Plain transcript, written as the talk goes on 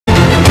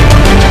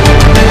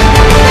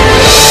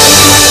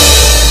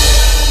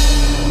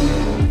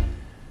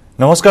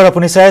নমস্কাৰ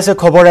আপুনি চাই আছে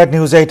খবৰ এট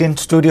নিউজ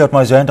 18 ষ্টুডিঅত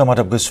মই জয়ন্ত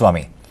মাধৱ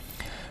গোস্বামী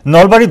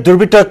নলবাৰীত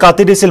দুৰ্বৃত্তই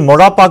কাটি দিছিল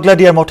মৰা পাগলা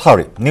দিয়াৰ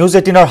মথাউৰি নিউজ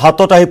 18ৰ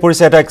হাতত আহি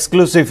পৰিছে এটা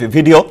এক্সক্লুসিভ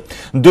ভিডিঅ'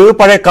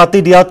 দুয়োপাৰে কাটি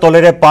দিয়া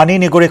তলেৰে পানী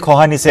নিগৰি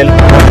খহাই নিছিল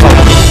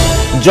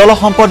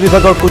জলসম্পদ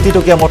বিভাগৰ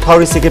কোটিটকীয়া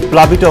মথাউৰি ছিগি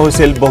প্লাবিত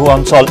হৈছিল বহু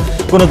অঞ্চল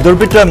কোনো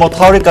দুৰ্বৃত্তই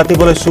মথাউৰি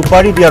কাটিবলৈ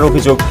সুপাৰি দিয়াৰ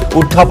অভিযোগ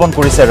উত্থাপন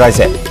কৰিছে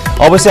ৰাইজে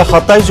অৱশ্যে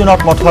 27 জুনত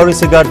মথাউৰি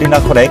ছিগাৰ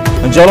দিনাখনে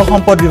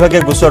জলসম্পদ বিভাগে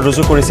গোচৰ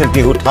ৰুজু কৰিছিল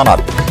টিহু থানাত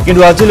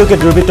কিন্তু আজিলৈকে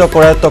দুৰ্বৃত্ত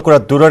কৰায়ত্ব কৰা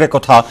দূৰৰে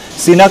কথা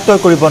চিনাক্ত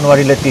কৰিব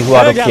নোৱাৰিলে টিহু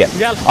আৰক্ষীয়ে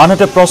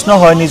আনহাতে প্ৰশ্ন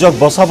হয় নিজক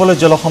বচাবলৈ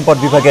জলসম্পদ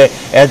বিভাগে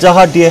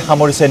এজাহাৰ দিয়ে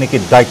সামৰিছে নেকি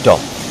দায়িত্ব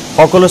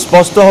সকলো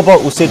স্পষ্ট হ'ব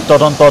উচিত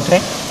তদন্ততহে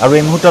আৰু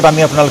এই মুহূৰ্তত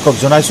আমি আপোনালোকক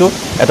জনাইছো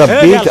এটা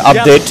বিগ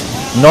আপডেট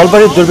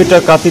নলবাৰীত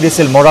দুৰ্বৃত্তই কাটি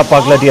দিছিল মৰা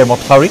পাগলা দিয়াৰ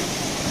মথাউৰি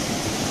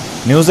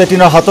নিউজ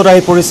 18ৰ হাতত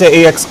আহি পৰিছে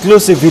এই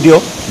এক্সক্লুসিভ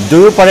ভিডিঅ'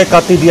 দুয়োপাৰে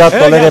কাটি দিয়া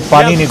তলেৰে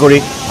পানী নিগৰি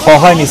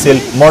খহাই নিছিল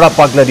মৰা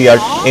পাগলা দিয়াৰ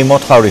এই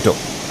মথাউৰিটো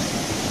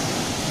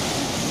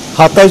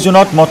 27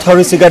 জুনত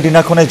মথাউৰি ছিগাৰ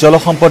দিনাখনে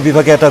জলসম্পদ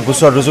বিভাগে এটা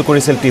গোচৰ ৰুজু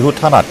কৰিছিল টিহু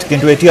থানাত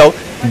কিন্তু এতিয়াও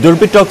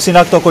দুৰ্বৃত্তক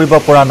চিনাক্ত কৰিব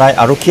পৰা নাই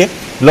আৰক্ষীয়ে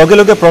লগে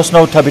লগে প্ৰশ্ন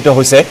উত্থাপিত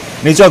হৈছে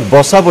নিজক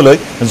বচাবলৈ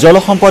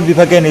জলসম্পদ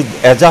বিভাগে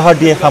এজাহাৰ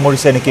দিয়ে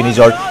সামৰিছে নেকি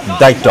নিজৰ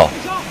দায়িত্ব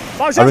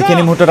আৰু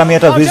এইখিনি মুহূৰ্তত আমি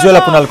এটা ভিজুৱেল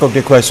আপোনালোকক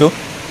দেখুৱাইছো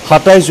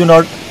 27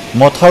 জুনৰ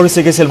মথাউৰি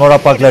ছিগিছিল মৰা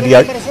পাগলা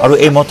দিয়াৰ আৰু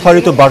এই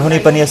মথাউৰিটো বাঢ়নি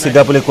পানীয়ে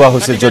ছিগা বুলি কোৱা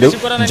হৈছিল যদিও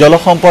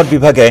জলসম্পদ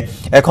বিভাগে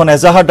এখন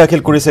এজাহাৰ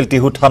দাখিল কৰিছিল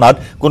টিহু থানাত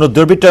কোনো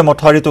দুৰ্বৃত্তই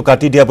মথাউৰিটো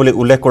কাটি দিয়া বুলি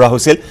উল্লেখ কৰা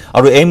হৈছিল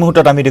আৰু এই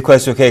মুহূৰ্তত আমি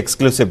দেখুৱাইছো সেই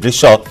এক্সক্লুসিভ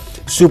দৃশ্য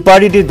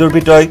সুপাৰি দি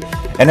দুৰ্বৃত্তই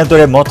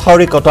এনেদৰে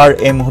মথাউৰি কটাৰ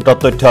এই মুহূৰ্তত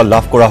তথ্য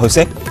লাভ কৰা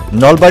হৈছে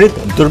নলবাৰীত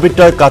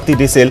দুৰ্বৃত্তই কাটি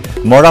দিছিল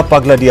মৰা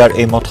পাগলা দিয়াৰ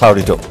এই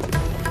মথাউৰিটো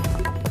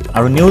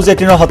আৰু নিউজ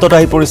 18ৰ হাতত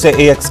আহি পৰিছে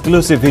এই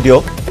এক্সক্লুসিভ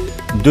ভিডিঅ'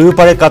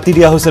 দুয়োপাৰে কাটি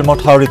দিয়া হৈছিল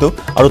মথাউৰিটো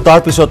আৰু তাৰ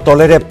পিছত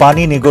তলেৰে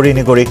পানী নিগৰি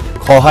নিগৰি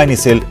খহাই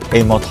নিছিল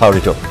এই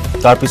মথাউৰিটো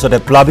তাৰ পিছতে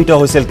প্লাবিত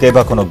হৈছিল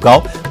কেইবাখনো গাঁও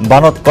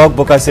বানত কক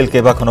বকাইছিল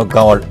কেইবাখনো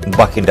গাঁৱৰ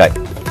বাসিন্দাই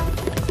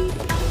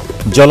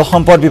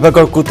জলসম্পদ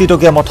বিভাগৰ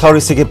কোটিটকীয়া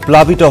মথাউৰি ছিগি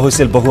প্লাবিত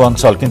হৈছিল বহু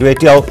অঞ্চল কিন্তু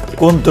এতিয়াও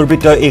কোন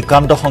দুৰ্বৃত্তই এই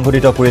কাণ্ড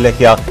সংঘটিত কৰিলে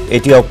সেয়া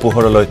এতিয়াও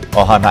পোহৰলৈ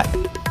অহা নাই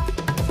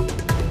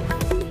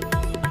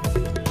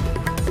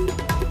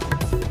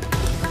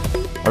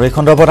আৰু এই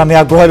খণ্ডত আমি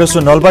আগবঢ়াই লৈছো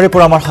নলবাৰীৰ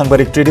পৰা আমাৰ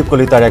সাংবাদিক ত্ৰিদীপ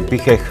কলিতাৰ এক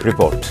বিশেষ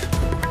ৰিপৰ্ট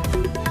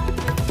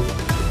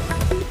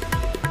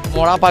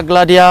মৰা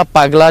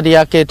পাগলা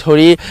দিয়াকে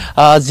ধৰি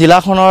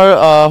জিলাখনৰ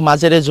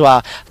মাজেৰে যোৱা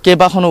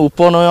কেইবাখনো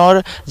উপনৈৰ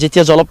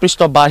যেতিয়া জলপৃষ্ঠ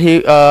বাঢ়ি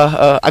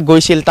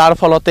গৈছিল তাৰ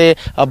ফলতে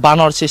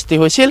বানৰ সৃষ্টি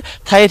হৈছিল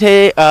ঠায়ে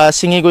ঠায়ে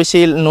ছিঙি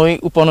গৈছিল নৈ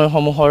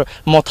উপনৈসমূহৰ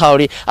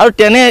মথাউৰি আৰু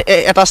তেনে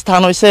এটা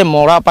স্থান হৈছে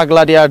মৰা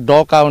পাগলা দিয়াৰ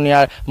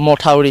কাউনিয়াৰ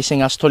মথাউৰি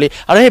ছিঙাস্থলী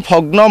আৰু সেই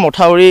ভগ্ন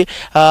মথাউৰি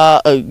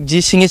যি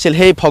ছিঙিছিল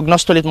সেই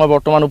ভগ্নস্থলীত মই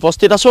বৰ্তমান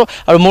উপস্থিত আছো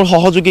আৰু মোৰ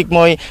সহযোগীক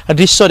মই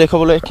দৃশ্য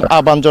দেখুৱাবলৈ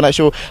আহ্বান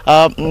জনাইছো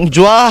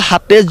যোৱা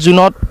 27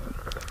 জুনত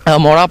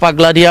মৰা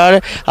পাগলা দিয়াৰ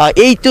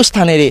এইটো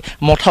স্থানেৰে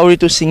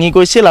মথাউৰিটো ছিঙি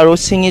গৈছিল আৰু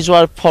ছিঙি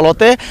যোৱাৰ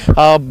ফলতে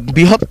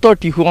বৃহত্তৰ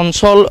টিহু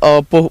অঞ্চল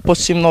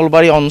পশ্চিম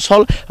নলবাৰী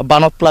অঞ্চল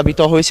বানত প্লাবিত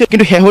হৈছিল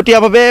কিন্তু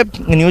শেহতীয়াভাৱে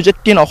নিউজ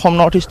 18 অসম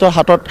নৰ্থ ইষ্টৰ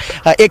হাতত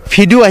এক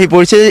ভিডিঅ' আহি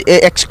পৰিছে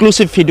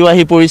এক্সক্লুসিভ ভিডিঅ'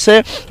 আহি পৰিছে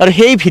আৰু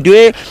সেই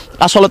ভিডিঅ'য়ে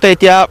আচলতে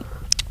এতিয়া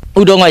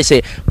উদঙাইছে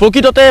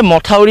প্ৰকৃততে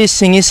মথাউৰি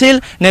ছিঙিছিল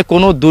নে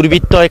কোনো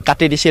দুৰ্বৃত্তই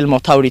কাটি দিছিল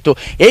মথাউৰিটো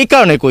এই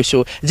কাৰণে কৈছো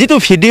যেটো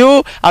ভিডিঅ'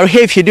 আৰু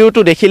সেই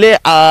ভিডিঅ'টো দেখিলে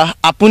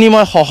আপুনি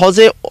মই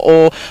সহজে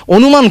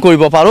অনুমান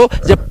কৰিব পাৰো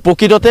যে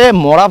প্ৰকৃততে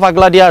মৰা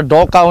পাগলা দিয়াৰ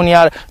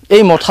কাউনিয়াৰ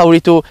এই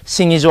মথাউৰিটো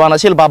ছিঙি যোৱা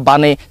নাছিল বা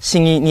বানে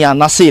ছিঙি নিয়া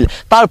নাছিল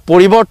তাৰ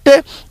পৰিৱৰ্তে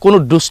কোনো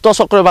দুষ্ট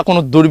চক্ৰ বা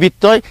কোনো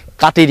দুৰ্বৃত্তই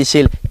কাটি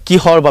দিছিল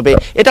কিহৰ বাবে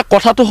এটা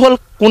কথাটো হ'ল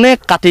কোনে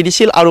কাটি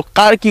দিছিল আৰু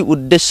কাৰ কি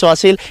উদ্দেশ্য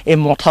আছিল এই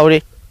মথাউৰি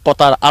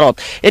কটাৰ আৰত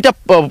এটা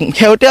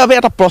খেউটিয়াভাৱে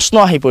এটা প্ৰশ্ন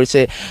আহি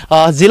পৰিছে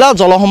জিলা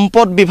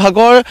জলসম্পদ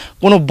বিভাগৰ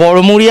কোনো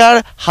বৰমুৰিয়াৰ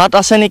হাত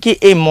আছে নেকি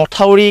এই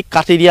মথাউৰি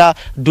কাটি দিয়া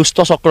দুষ্ট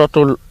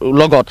চক্ৰটোৰ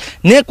লগত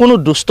নে কোনো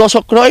দুষ্ট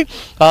চক্ৰই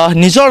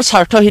নিজৰ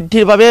স্বাৰ্থ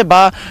সিদ্ধিৰ বাবে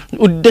বা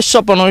উদ্দেশ্য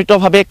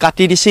প্ৰণোদিতভাৱে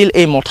কাটি দিছিল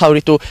এই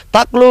মথাউৰিটো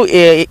তাক লৈ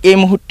এই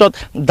মুহূৰ্তত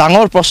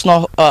ডাঙৰ প্ৰশ্ন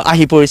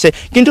আহি পৰিছে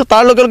কিন্তু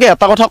তাৰ লগে লগে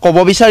এটা কথা ক'ব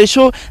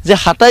বিচাৰিছো যে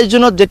 27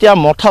 জুনত যেতিয়া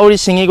মথাউৰি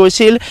ছিঙি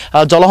গৈছিল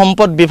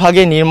জলসম্পদ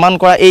বিভাগে নিৰ্মাণ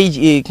কৰা এই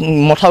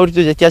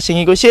মথাউৰিটো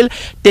ছিঙি গৈছিল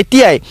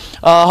তেতিয়াই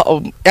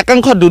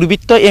একাংশ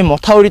দুৰ্বৃত্তই এই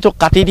মথাউৰিটো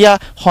কাটি দিয়া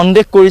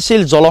সন্দেহ কৰিছিল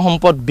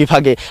জলসম্পদ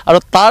বিভাগে আৰু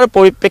তাৰ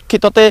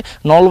পৰিপ্ৰেক্ষিততে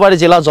নলবাৰী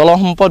জিলা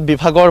জলসম্পদ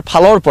বিভাগৰ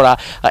ফালৰ পৰা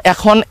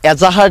এখন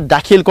এজাহাৰ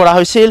দাখিল কৰা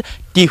হৈছিল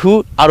টিহু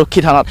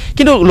আৰক্ষী থানাত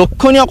কিন্তু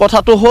লক্ষণীয়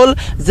কথাটো হ'ল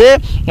যে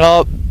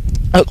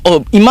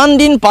ইমান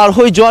দিন পাৰ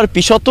হৈ যোৱাৰ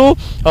পিছতো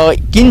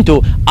কিন্তু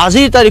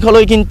আজিৰ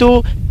তাৰিখলৈ কিন্তু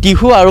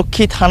টিহু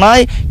আৰক্ষী থানাই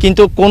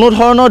কিন্তু কোনো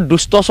ধৰণৰ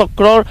দুষ্ট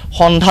চক্ৰৰ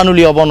সন্ধান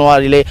উলিয়াব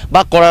নোৱাৰিলে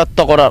বা কৰায়ত্ব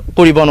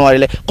কৰিব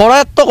নোৱাৰিলে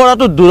কৰায়ত্ব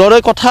কৰাটো দূৰৰে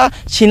কথা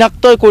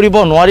চিনাক্ত কৰিব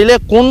নোৱাৰিলে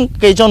কোন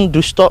কেইজন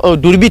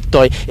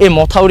দুৰ্বৃত্তই এই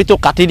মথাউৰিটো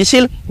কাটি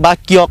দিছিল বা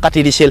কিয়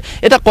কাটি দিছিল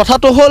এটা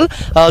কথাটো হ'ল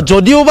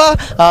যদিও বা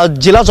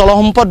জিলা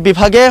জলসম্পদ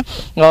বিভাগে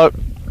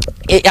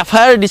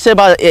এফআইআৰ দিছে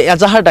বা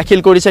এজাহাৰ দাখিল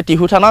কৰিছে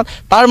টিহু থানাত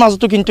তাৰ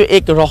মাজতো কিন্তু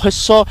এক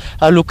ৰহস্য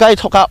লুকাই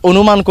থকা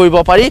অনুমান কৰিব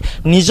পাৰি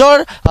নিজৰ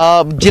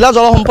জিলা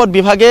জলসম্পদ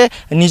বিভাগে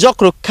নিজক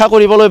ৰক্ষা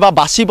কৰিবলৈ বা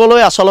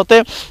বাচিবলৈ আচলতে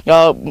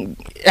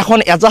এখন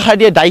এজাহাৰ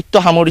দিয়ে দায়িত্ব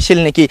সামৰিছিল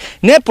নেকি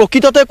নে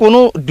প্ৰকৃততে কোনো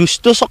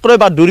দুষ্ট চক্ৰই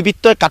বা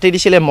দুৰ্বৃত্তই কাটি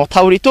দিছিলে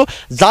মথাউৰিটো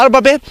যাৰ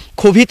বাবে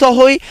ক্ষোভিত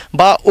হৈ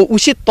বা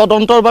উচিত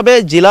তদন্তৰ বাবে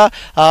জিলা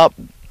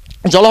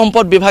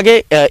জলসম্পদ বিভাগে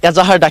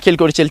এজাহাৰ দাখিল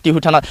কৰিছিল টিহু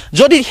থানাত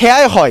যদি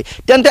হেয়াই হয়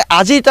তেন্তে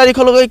আজিৰ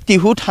তাৰিখলৈকে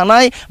টিহু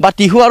থানাই বা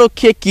টিহু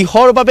আৰক্ষীয়ে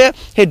কিহৰ বাবে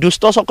সেই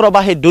দুষ্ট চক্ৰ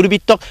বা সেই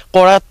দুৰ্বৃত্তক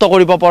কৰায়ত্ব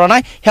কৰিব পৰা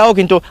নাই হেয়াও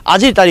কিন্তু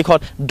আজিৰ তাৰিখত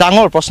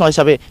ডাঙৰ প্ৰশ্ন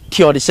হিচাপে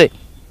থিয় দিছে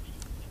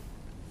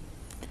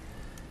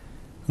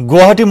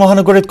গুৱাহাটী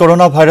মহানগৰীত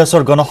কৰোনা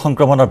ভাইৰাছৰ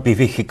গণসংক্ৰমণৰ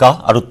বিভীষিকা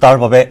আৰু তাৰ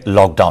বাবে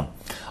লকডাউন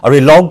আৰু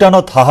এই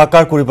লকডাউনত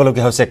হাহাকাৰ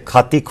কৰিবলগীয়া হৈছে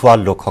খাতি খোৱা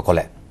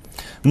লোকসকলে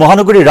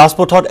মহানগৰীৰ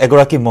ৰাজপথত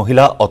এগৰাকী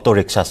মহিলা অটো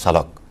ৰিক্সা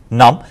চালক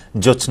নাম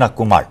জ্যোৎস্না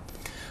কুমাৰ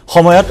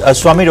সময়ত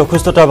স্বামীৰ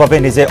অসুস্থতাৰ বাবে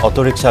নিজে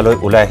অটো ৰিক্সা লৈ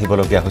ওলাই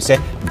আহিবলগীয়া হৈছে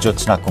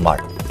জ্যোৎস্না কুমাৰ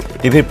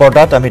টিভিৰ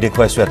পৰ্দাত আমি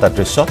দেখুৱাইছো এটা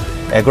দৃশ্য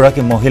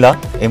এগৰাকী মহিলা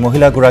এই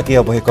মহিলাগৰাকী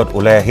অৱশেষত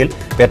ওলাই আহিল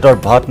পেটৰ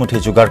ভাত মুঠি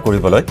যোগাৰ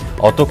কৰিবলৈ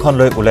অটোখন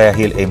লৈ ওলাই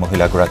আহিল এই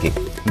মহিলাগৰাকী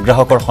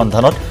গ্ৰাহকৰ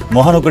সন্ধানত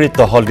মহানগৰীত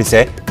টহল দিছে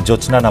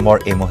জ্যোৎস্না নামৰ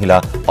এই মহিলা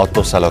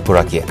অটো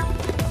চালকগৰাকীয়ে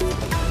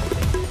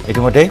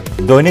ইতিমধ্যে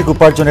দৈনিক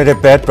উপাৰ্জনেৰে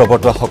পেট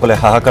প্ৰৱৰ্তকসকলে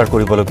হাহাকাৰ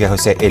কৰিবলগীয়া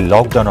হৈছে এই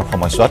লকডাউনৰ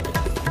সময়ছোৱাত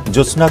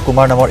জ্যোৎস্না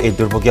কুমাৰ নামৰ এই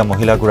দুৰ্ভগীয়া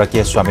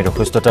মহিলাগৰাকীয়ে স্বামীৰ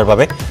অসুস্থতাৰ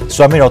বাবে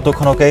স্বামীৰ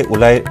অটোখনকে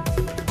ওলাই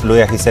লৈ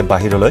আহিছে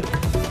বাহিৰলৈ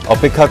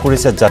অপেক্ষা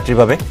কৰিছে যাত্ৰীৰ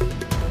বাবে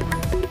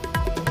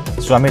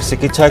স্বামীৰ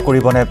চিকিৎসা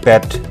কৰিবনে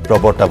পেট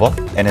প্ৰৱৰ্তাব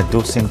এনে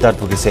দুশ্চিন্তাত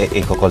ভুগিছে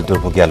এইসকল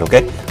দুৰ্ভগীয়া লোকে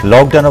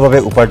লকডাউনৰ বাবে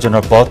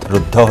উপাৰ্জনৰ পথ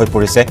ৰুদ্ধ হৈ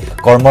পৰিছে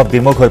কৰ্ম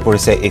বিমুখ হৈ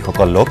পৰিছে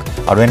এইসকল লোক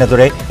আৰু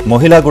এনেদৰে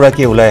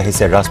মহিলাগৰাকীয়ে ওলাই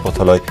আহিছে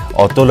ৰাজপথলৈ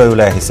অটোলৈ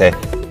ওলাই আহিছে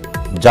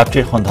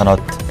যাত্ৰীৰ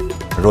সন্ধানত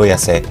ৰৈ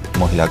আছে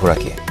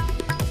মহিলাগৰাকীয়ে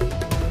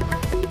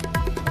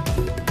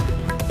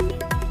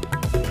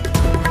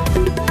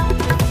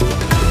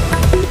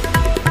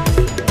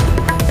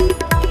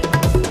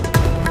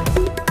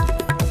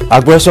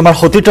আগবঢ়াইছো আমাৰ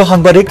সতীৰ্থ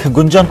সাংবাদিক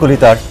গুঞ্জন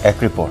কলিতাৰ এক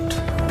ৰিপৰ্ট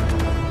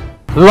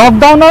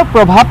লকডাউনৰ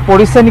প্ৰভাৱ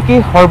পৰিছে নেকি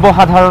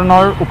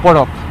সৰ্বসাধাৰণৰ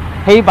ওপৰত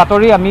সেই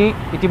বাতৰি আমি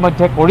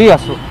ইতিমধ্যে কৰি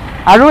আছো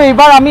আৰু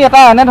এইবাৰ আমি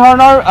এটা এনে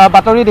ধৰণৰ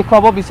বাতৰি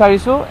দেখুৱাব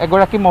বিচাৰিছো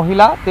এগৰাকী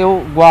মহিলা তেওঁ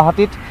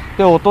গুৱাহাটীত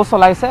তেওঁ অটো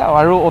চলাইছে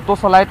আৰু অটো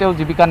চলাই তেওঁ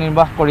জীৱিকা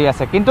নিৰ্বাহ কৰি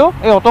আছে কিন্তু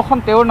এই অটোখন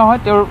তেওঁৰ নহয়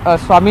তেওঁৰ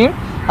স্বামীৰ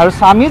আৰু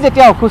স্বামী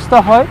যেতিয়া অসুস্থ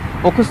হয়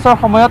অসুস্থৰ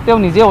সময়ত তেওঁ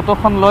নিজে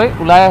অটোখন লৈ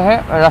ওলাই আহে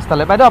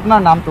ৰাস্তালৈ বাইদেউ আপোনাৰ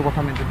নামটো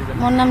প্ৰথমে যদি জানে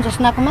মোৰ নাম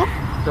জ্যোৎস্না কুমাৰ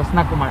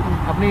জ্যোৎস্না কুমাৰ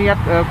আপুনি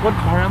ইয়াত ক'ত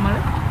ভাড়া মাৰে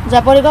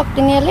জাপৰিগক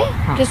তিনিআলি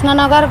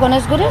কৃষ্ণনগৰ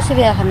গণেশগুৰি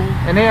চিৰিয়াখানা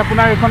এনে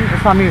আপোনাৰ এখন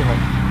স্বামীৰ হয়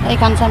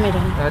এইখন স্বামীৰ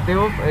হয়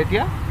তেওঁ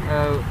এতিয়া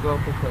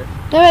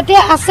তেওঁ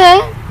এতিয়া আছে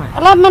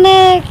অলপ মানে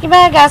কিবা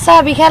গা চা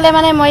বিষালে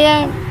মানে মই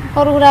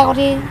সৰু সুৰা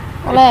কৰি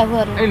ওলাই আহোঁ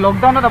আৰু এই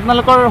লকডাউনত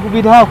আপোনালোকৰ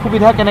সুবিধা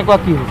অসুবিধা কেনেকুৱা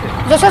কি হৈছে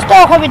যথেষ্ট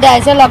অসুবিধা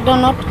হৈছে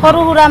লকডাউনত সৰু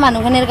সুৰা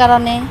মানুহখিনিৰ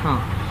কাৰণে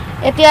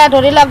এতিয়া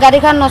ধৰি লওক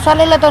গাড়ীখন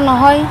নচলিলেতো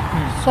নহয়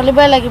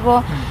চলিবই লাগিব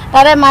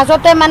তাৰে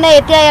মাজতে মানে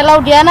এতিয়া এলাউ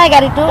দিয়া নাই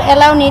গাড়ীটো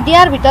এলাউ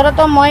নিদিয়াৰ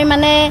ভিতৰতো মই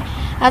মানে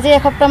আজি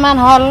এসপ্তাহমান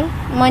হ'ল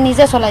মই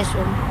নিজে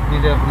চলাইছোঁ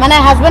মানে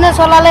হাজবেণ্ডে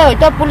চলালে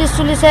হয়তো পুলিচ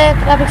চুলিছে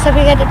ট্ৰাফিক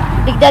চাফিকে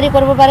দিগদাৰি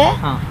কৰিব পাৰে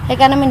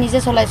সেইকাৰণে মই নিজে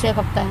চলাইছোঁ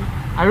এসপ্তাহ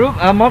আৰু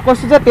মই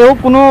কৈছোঁ যে তেওঁ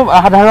কোনো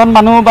সাধাৰণ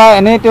মানুহ বা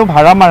এনেই তেওঁ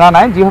ভাড়া মাৰা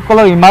নাই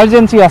যিসকলৰ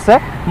ইমাৰ্জেঞ্চি আছে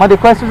মই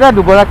দেখুৱাইছোঁ যে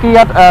দুগৰাকী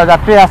ইয়াত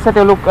যাত্ৰী আছে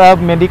তেওঁলোক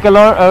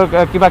মেডিকেলৰ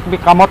কিবা কিবি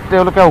কামত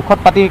তেওঁলোকে ঔষধ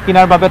পাতি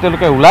কিনাৰ বাবে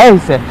তেওঁলোকে ওলাই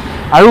আহিছে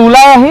আৰু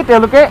ওলাই আহি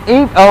তেওঁলোকে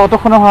এই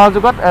অটোখনৰ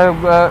সহযোগত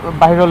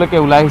বাহিৰলৈকে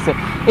ওলাই আহিছে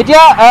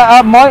এতিয়া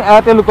মই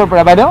তেওঁলোকৰ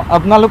পৰা বাইদেউ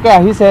আপোনালোকে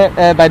আহিছে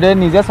বাইদেৱে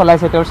নিজে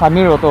চলাইছে তেওঁৰ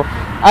স্বামীৰ অটো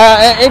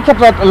এই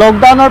ক্ষেত্ৰত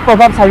লকডাউনৰ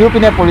প্ৰভাৱ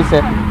চাৰিওপিনে পৰিছে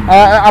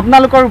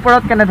আপোনালোকৰ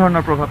ওপৰত কেনে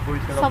ধৰণৰ প্ৰভাৱ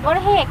পৰিছে সবৰ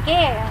সেই একে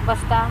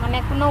অৱস্থা মানে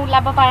কোনো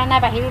ওলাব পৰা নাই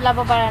বাহিৰ ওলাব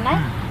পৰা নাই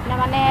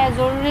মানে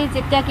জৰুৰী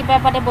যেতিয়া কিবা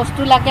পাতে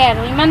বস্তু লাগে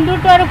আৰু ইমান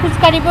দূৰতো আৰু খোজ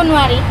কাঢ়িব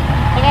নোৱাৰি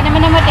সেইকাৰণে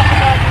মানে মই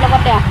তেখেতৰ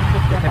লগতে আহোঁ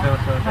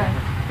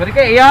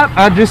গতিকে এয়া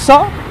দৃশ্য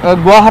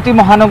গুৱাহাটী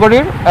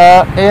মহানগৰীৰ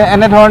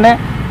এনেধৰণে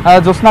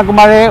জ্যোৎস্না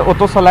কুমাৰে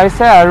অটো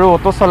চলাইছে আৰু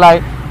অটো চলাই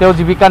তেওঁ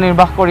জীৱিকা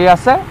নিৰ্বাহ কৰি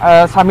আছে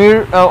স্বামীৰ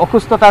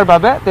অসুস্থতাৰ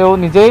বাবে তেওঁ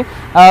নিজেই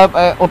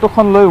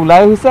অটোখন লৈ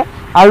ওলাই আহিছে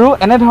আৰু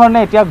এনেধৰণে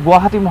এতিয়া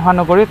গুৱাহাটী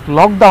মহানগৰীত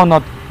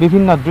লকডাউনত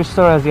বিভিন্ন দৃশ্য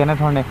আজি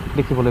এনেধৰণে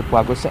দেখিবলৈ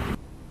পোৱা গৈছে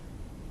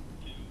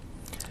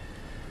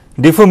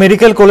ডিফু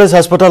মেডিকেল কলেজ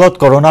হাস্পতালত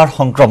কৰোনাৰ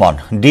সংক্ৰমণ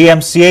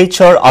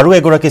ডিএমচিএইচৰ আৰু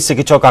এগৰাকী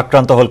চিকিৎসক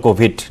আক্ৰান্ত হল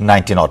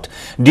কোভিড-19ত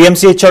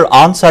ডিএমচিএইচৰ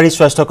আন 4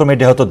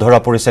 স্বাস্থ্যকৰ্মীৰ দেহত ধৰা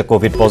পৰিছে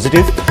কোভিড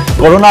পজিটিভ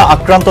কৰোনা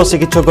আক্ৰান্ত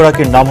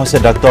চিকিৎসকগৰাকীৰ নাম হৈছে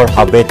ডাক্তৰ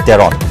হাবেদ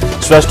তেৰণ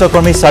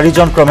স্বাস্থ্যকৰ্মী 4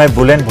 জন ক্ৰমে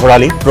বুলেন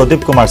ভৰালী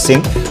প্ৰদীপ কুমাৰ সিং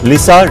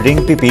লিসা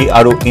ৰিংপিপি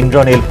আৰু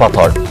ইন্দ্ৰনীল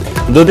পাথৰ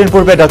দুদিন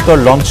পূৰ্বে ডাক্তৰ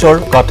লঞ্চৰ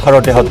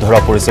কাঠাৰৰ দেহত ধৰা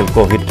পৰিছিল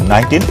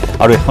কোভিড-19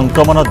 আৰু এই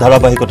সংক্ৰমণৰ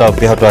ধাৰাবাহিকতা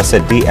অব্যাহত আছে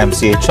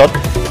ডিএমচিএইচত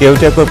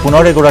কেউটিয়াকৈ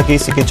পুনৰ এগৰাকী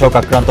চিকিৎসক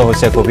আক্ৰান্ত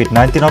হৈছে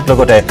কোভিড-19ত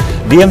লগতে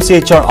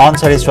ডিএমচিএইচৰ আন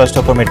 4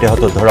 স্বাস্থ্যকৰ্মীৰ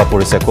দেহত ধৰা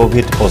পৰিছে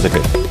কোভিড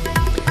পজিটিভ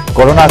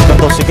কৰোনা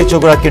আক্ৰান্ত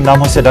চিকিৎসকগৰাকীৰ নাম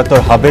হৈছে ডক্টৰ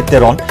হাবেদ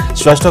তেৰণ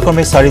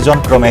স্বাস্থ্যকৰ্মী 4 জন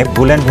ক্ৰমে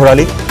বুলেন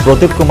ভৰালী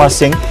প্ৰদীপ কুমাৰ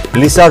সিং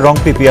লিসা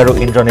ৰংপিপি আৰু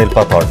ইন্দ্ৰনীল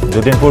পাথৰ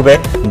দুদিন পূৰ্বে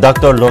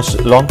ডক্টৰ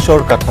লংচৰ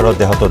কাঠাৰৰ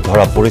দেহত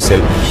ধৰা পৰিছিল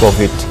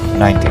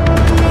কোভিড-19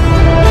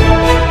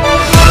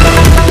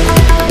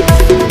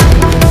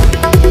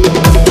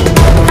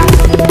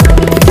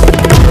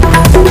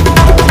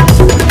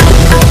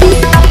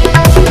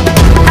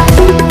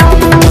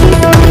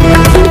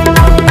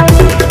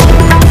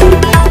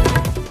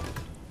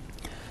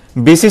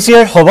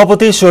 BCCR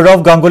সভাপতি সৌৰভ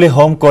গাঙ্গুলী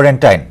হোম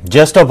কোয়াৰেন্টাইন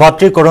জ্যেষ্ঠ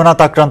ভাতৃ কৰোনাত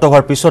আক্ৰান্ত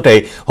হওয়াৰ পিছতে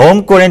হোম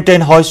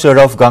কোয়াৰেন্টাইন হয়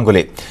সৌৰভ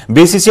গাঙ্গুলী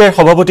BCCR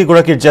সভাপতি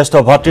গৰাকীৰ জ্যেষ্ঠ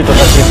ভাতৃ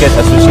তথা ক্ৰিকেট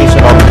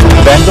এসোসিয়েশন অফ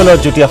বেঙ্গলৰ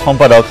যুটীয়া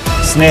সম্পাদক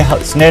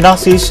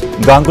স্নেহাশিস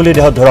গাঙ্গুলী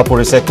দেহত ধৰা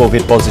পৰিছে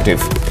কোভিড পজিটিভ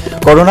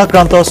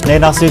কৰোনাক্ৰান্ত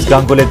স্নেহাশিস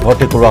গাঙ্গুলীক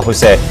ভৰ্তি কৰোৱা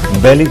হৈছে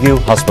বেলিভিউ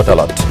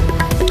হাস্পতালত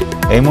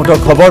এই মুহূৰ্তৰ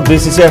খবৰ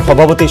BCCR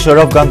সভাপতি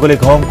সৌৰভ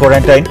গাঙ্গুলীক হোম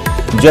কোয়াৰেন্টাইন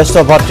জ্যেষ্ঠ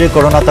ভাতৃ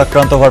কৰোনাত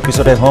আক্ৰান্ত হওয়াৰ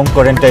পিছতে হোম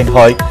কোয়াৰেন্টাইন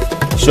হয়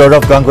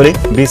সৌৰভ গাঙ্গুলী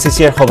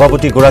BCCR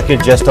সভাপতি গৰাকীৰ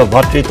জ্যেষ্ঠ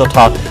ভাতৃ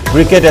তথা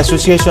ক্ৰিকেট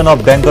এসোসিয়েশন অফ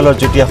বেঙ্গলৰ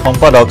যুটীয়া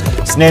সম্পাদক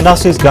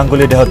স্নেহাশিস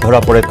গাঙ্গুলী দেহত ধৰা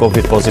পৰে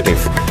কোভিড পজিটিভ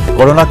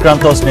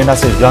কৰোনাক্ৰান্ত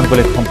স্নেহাশিস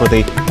গাঙ্গুলীক সম্প্ৰতি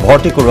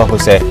ভৰ্তি কৰোৱা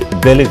হৈছে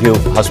বেলিভিউ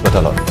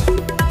হাস্পতালত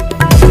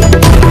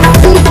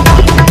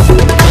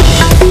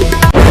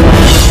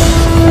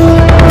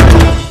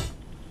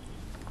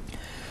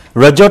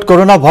ৰাজ্যত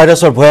কৰোনা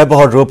ভাইৰাছৰ ভয়াবহ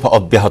ৰূপ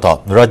অব্যাহত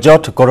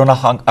ৰাজ্যত কৰোনা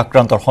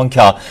আক্ৰান্তৰ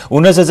সংখ্যা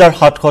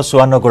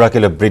 19754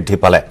 গৰাকীলৈ বৃদ্ধি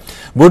পালে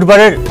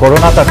বুধবাৰে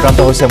কৰোনাত আক্ৰান্ত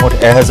হৈছে মুঠ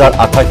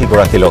 1088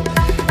 গৰাকী লোক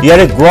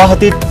ইয়াৰে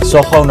গুৱাহাটীত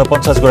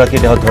 649 গৰাকী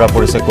দেহত ধৰা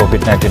পৰিছে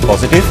কোভিড-19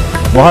 পজিটিভ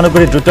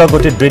মহানগৰীত দ্ৰুত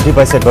গতিত বৃদ্ধি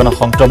পাইছে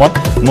গণসংক্ৰমণ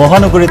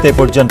মহানগৰীত এই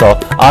পৰ্যন্ত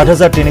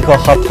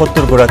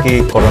 8377 গৰাকী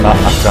কৰোনা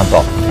আক্ৰান্ত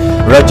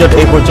ৰাজ্যত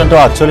এই পৰ্যন্ত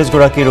 48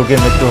 গৰাকী ৰোগীৰ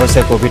মৃত্যু হৈছে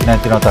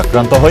কোভিড-19ত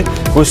আক্ৰান্ত হৈ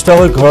সুস্থ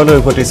হৈ ঘৰলৈ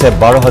উভতিছে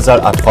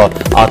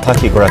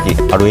 12888 গৰাকী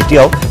আৰু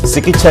এতিয়াও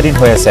চিকিৎসাধীন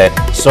হৈ আছে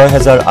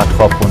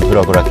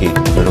 6815 গৰাকী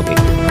ৰোগী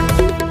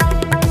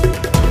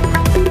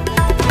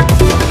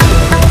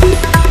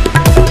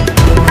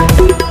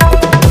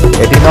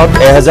এদিনত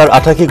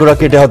 1088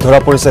 গৰাকী দেহত ধৰা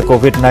পৰিছে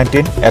কোভিড-19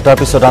 এটাৰ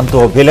পিছত আনটো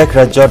অভিলেখ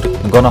ৰাজ্যত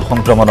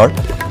গণসংক্ৰমণৰ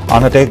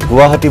আনহাতে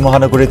গুৱাহাটী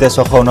মহানগৰীতে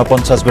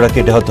 649 গৰাকী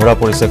দেহত ধৰা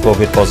পৰিছে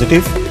কোভিড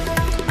পজিটিভ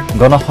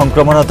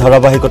গণসংক্ৰমণৰ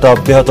ধাৰাবাহিকতা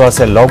অব্যাহত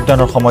আছে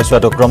লকডাউনৰ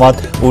সময়ছোৱাত ক্ৰমাৎ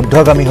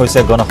ঊৰ্ধ্বগামী হৈছে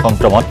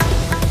গণসংক্ৰমণ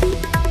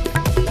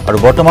আৰু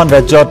বৰ্তমান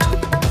ৰাজ্যত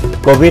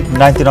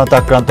কোভিড-19ত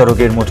আক্ৰান্ত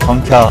ৰোগীৰ মুঠ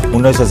সংখ্যা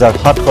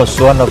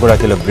 19754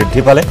 গৰাকীলৈ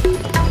বৃদ্ধি পালে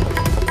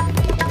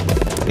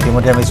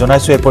ইতিমধ্যে আমি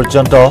জনাইছো এই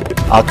পৰ্যন্ত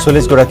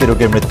 48 গৰাকী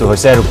ৰোগীৰ মৃত্যু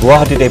হৈছে আৰু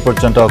গুৱাহাটীত এই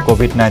পৰ্যন্ত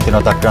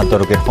কোভিড-19ত আক্ৰান্ত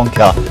ৰোগীৰ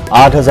সংখ্যা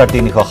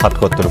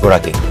 8377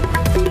 গৰাকী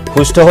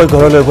সুস্থ হৈ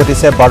ঘৰলৈ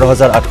উভতিছে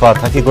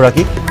 12888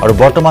 গৰাকী আৰু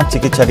বৰ্তমান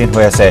চিকিৎসাধীন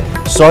হৈ আছে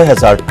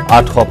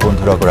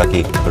 6815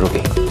 গৰাকী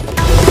ৰোগী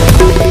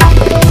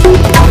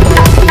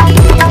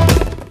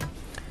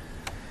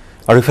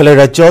আৰু ইফালে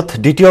ৰাজ্যত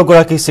দ্বিতীয়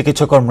গৰাকী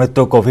চিকিৎসকৰ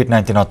মৃত্যু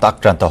কোভিড-19ত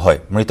আক্ৰান্ত হয়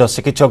মৃত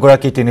চিকিৎসক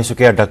গৰাকী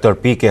তিনিচুকীয়াৰ ডক্টৰ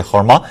PK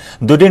শৰ্মা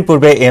দুদিন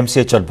পূৰ্বে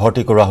AMCHত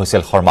ভৰ্তি কৰোৱা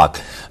হৈছিল শৰ্মাক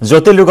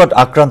জটিল ৰোগত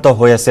আক্ৰান্ত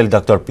হৈ আছিল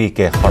ডক্টৰ PK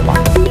শৰ্মা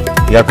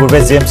ইয়াৰ পূৰ্বে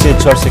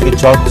JMCHৰ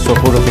চিকিৎসক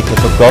চকুৰ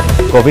বিশেষজ্ঞ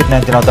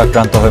কোভিড-19ত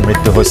আক্ৰান্ত হৈ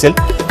মৃত্যু হৈছিল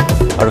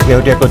আৰু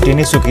শেহতীয়াকৈ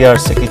তিনিচুকীয়াৰ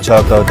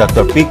চিকিৎসক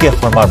ডক্টৰ PK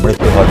শৰ্মাৰ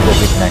মৃত্যু হয়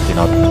কোভিড-19ত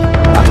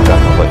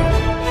আক্ৰান্ত হৈ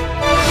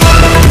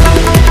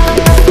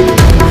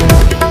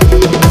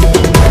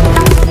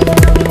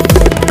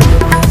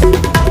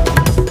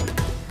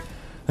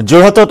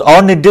যোৰহাটত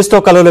অনিৰ্দিষ্ট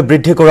কাললৈ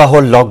বৃদ্ধি কৰা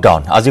হ'ল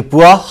লকডাউন আজি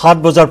পুৱা 7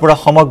 বজাৰ পৰা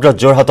সমগ্ৰ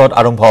যোৰহাটত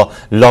আৰম্ভ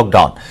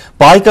লকডাউন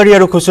পাইকাৰী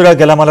আৰু খুচুৰা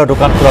গেলামালৰ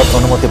দোকান খোলাত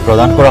অনুমতি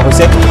প্ৰদান কৰা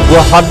হৈছে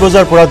পুৱা 7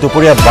 বজাৰ পৰা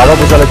দুপৰীয়া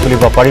 12 বজালৈ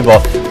খুলিব পাৰিব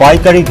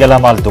পাইকাৰী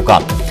গেলামাল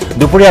দোকান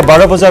দুপৰীয়া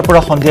 12 বজাৰ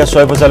পৰা সন্ধিয়া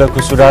 6 বজালৈ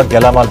খুচুৰা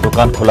গেলামাল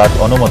দোকান খোলাত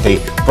অনুমতি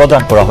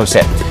প্ৰদান কৰা হৈছে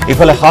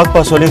ইফালে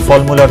শাক-পাচলি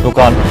ফল-মূলৰ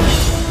দোকান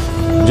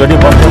যদি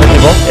বন্ধ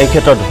থাকিব এই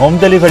ক্ষেত্ৰত হোম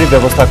ডেলিভাৰী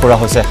ব্যৱস্থা কৰা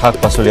হৈছে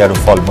শাক-পাচলি আৰু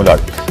ফল-মূলৰ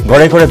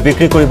ঘৰে ঘৰে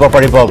বিক্ৰী কৰিব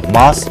পাৰিব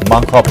মাছ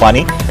মাংস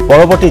পানী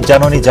পৰৱৰ্তী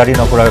জাননী জাৰি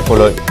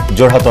নকৰাকৈ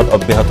যোৰহাটত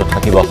অব্যাহত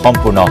থাকিব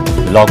সম্পূৰ্ণ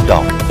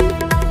লকডাউন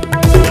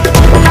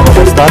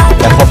অৱস্থাত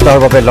এসপ্তাহৰ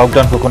বাবে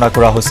লকডাউন ঘোষণা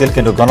কৰা হৈছিল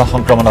কিন্তু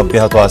গণসংক্ৰমণ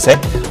অব্যাহত আছে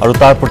আৰু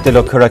তাৰ প্ৰতি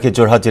লক্ষ্য ৰাখি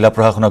যোৰহাট জিলা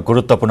প্ৰশাসনৰ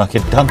গুৰুত্বপূৰ্ণ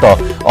সিদ্ধান্ত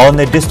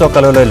অনিৰ্দিষ্ট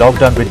কাললৈ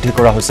লকডাউন বৃদ্ধি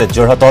কৰা হৈছে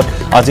যোৰহাটত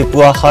আজি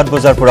পুৱা 7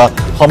 বজাৰ পৰা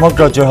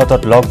সমগ্ৰ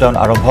যোৰহাটত লকডাউন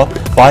আৰম্ভ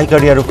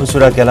পাইকাৰী আৰু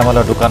খুচুৰা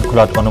গেলামালৰ দোকান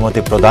খোলাত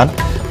অনুমতি প্ৰদান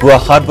পুৱা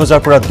 7 বজাৰ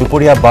পৰা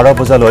দুপৰীয়া 12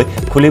 বজালৈ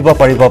খুলিব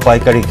পাৰিব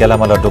পাইকাৰী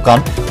গেলামালৰ দোকান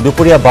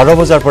দুপৰীয়া 12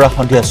 বজাৰ পৰা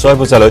সন্ধিয়া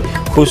 6 বজালৈ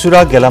খুচুৰা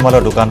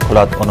গেলামালৰ দোকান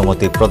খোলাত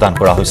অনুমতি প্ৰদান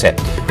কৰা হৈছে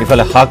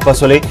ইফালে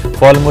শাক-পাচলি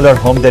ফল-মূলৰ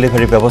হোম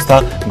ডেলিভাৰী ব্যৱস্থা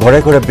ঘৰে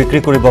ঘৰে বিক্ৰী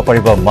কৰিব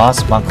পাৰিব মাছ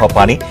মাংস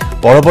পানী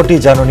পৰৱৰ্তী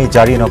জাননী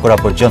জাৰি নকৰা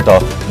পৰ্যন্ত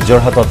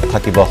যোৰহাটত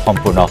থাকিব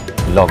সম্পূৰ্ণ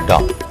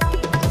লকডাউন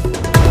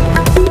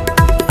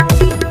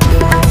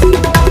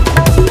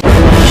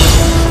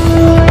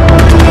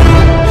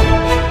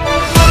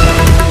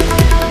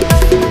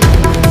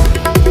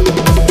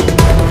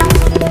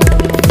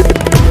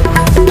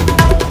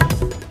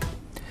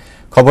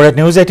খবৰে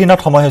নিউজ 18ত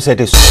সময় হৈছে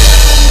এটি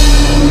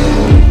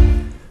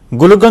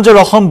গোলকগঞ্জৰ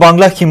অসম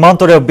বাংলা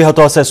সীমান্তৰে অব্যাহত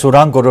আছে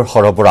চোৰাং গৰুৰ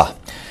সৰবৰাহ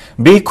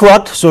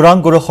বিখুৱাত চোৰাং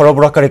গৰু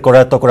সৰবৰাহকাৰী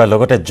কৰায়ত্ব কৰাৰ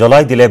লগতে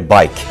জ্বলাই দিলে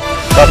বাইক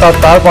কাটাত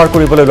তাৰ পাৰ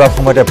কৰিবলৈ লোৱাৰ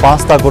সময়তে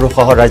 5টা গৰু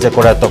সহ ৰাইজে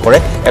কৰায়ত্ব কৰে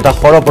এটা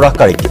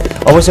সৰবৰাহকাৰীক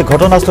অৱশ্যে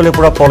ঘটনাস্থলীৰ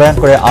পৰা পলায়ন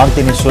কৰে আন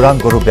 3 চোৰাং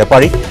গৰু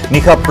বেপাৰী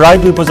নিশা প্ৰায়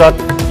 2 বজাত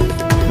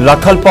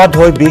লাখালপাত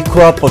হৈ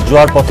বিখুৱা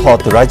যোৱাৰ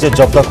পথত ৰাইজে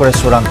জব্দ কৰে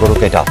চোৰাং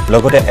গৰুকেইটা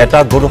লগতে এটা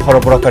গৰু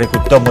সৰবৰাহকাৰীক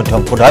উত্তম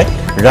মধ্যম সোধাই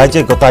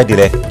ৰাইজে গতাই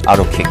দিলে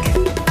আৰক্ষীক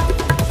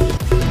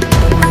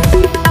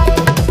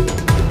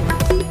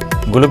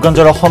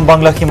গোলকগঞ্জৰ অসম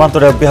বাংলা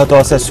সীমান্তৰে অব্যাহত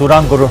আছে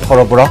চোৰাং গৰুৰ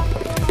সৰবৰাহ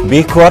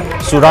বিখুৱাত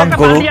চোৰাং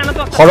গৰু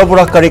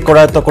সৰবৰাহকাৰী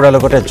কৰায়ত্ব কৰাৰ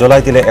লগতে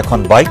জ্বলাই দিলে এখন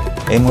বাইক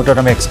এই মুহূৰ্তত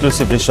আমি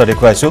এক্সক্লুসিভ দৃশ্য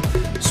দেখুৱাইছো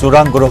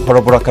চোৰাং গৰু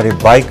সৰবৰাহকাৰী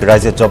বাইক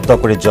ৰাইজে জব্দ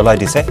কৰি জ্বলাই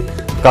দিছে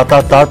কাটা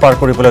তাৰ পাৰ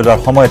কৰিবলৈ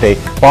লোৱাৰ সময়তে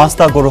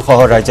 5টা গৰু সহ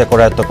ৰাইজে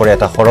কৰায়ত্ব কৰে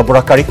এটা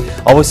সৰবৰাহকাৰী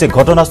অৱশ্যে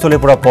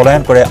ঘটনাস্থলীৰ পৰা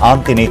পলায়ন কৰে আন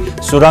 3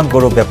 চোৰাং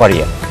গৰু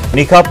বেপাৰীয়ে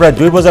নিশা প্ৰায়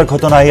 2 বজাৰ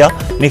ঘটনা এয়া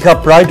নিশা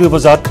প্ৰায় 2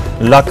 বজাত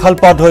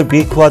লাখালপাত হৈ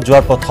বিখুৱা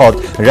যোৱাৰ পথত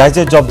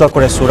ৰাইজে জব্দ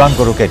কৰে চোৰাং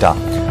গৰুকেইটা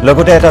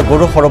লগতে এটা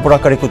গৰু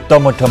সৰবৰাহকাৰীক উত্তম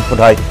মধ্যম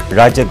সোধাই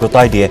ৰাইজে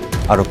গতাই দিয়ে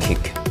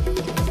আৰক্ষীক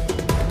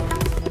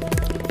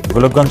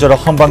গোলকগঞ্জৰ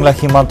অসম বাংলা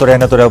সীমান্তৰে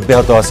এনেদৰে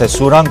অব্যাহত আছে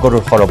চোৰাং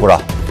গৰুৰ সৰবৰাহ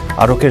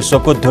আৰক্ষীৰ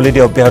চকুত ধুলি দি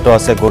অব্যাহত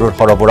আছে গৰুৰ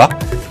সৰবৰাহ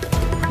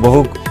বহু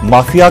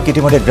মাফিয়াক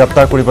ইতিমধ্যে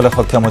গ্ৰেপ্তাৰ কৰিবলৈ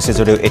সক্ষম হৈছে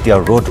যদিও এতিয়া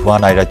ৰোধ হোৱা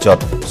নাই ৰাজ্যত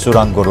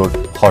চোৰাং গৰুৰ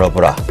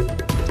সৰবৰাহ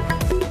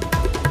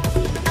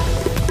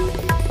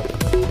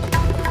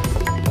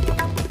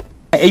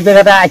এই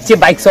জায়গাটা আছে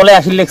বাইক চলে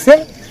আসিল দেখছে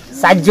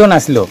 4 জন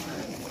আসলো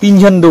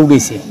 3 জন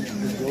দৌড়েছে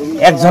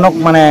একজনক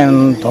মানে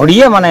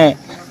ধরিয়ে মানে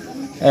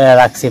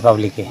রাখছে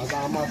পাবলিকে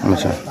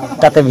আচ্ছা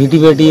তাতে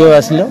ভিডিও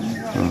আসলো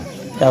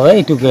তবে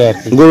এইটুকু আর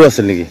কি গরু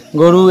আসল নাকি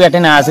গরু এতে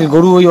না আসল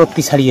গরু ওই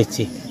অতি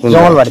ছাড়িয়েছে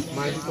জঙ্গলবাড়ি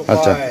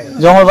আচ্ছা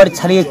জঙ্গলবাড়ি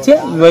ছাড়িয়েছে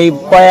ওই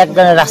কয়েক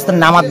রাস্তার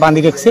নামাত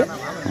বাঁধি রেখেছে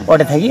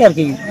ওটা থাকি আর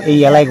কি এই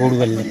এলাকায় গরু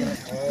বেললে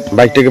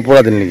বাইকটাকে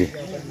পোড়া দিন নাকি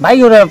বাইক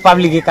ওরা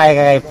পাবলিকে কায়ে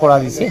কায়ে পোড়া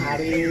দিছে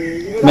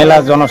মেলা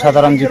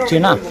জনসাধারণ জুটছে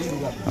না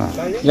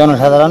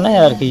জনসাধারণে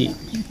আর কি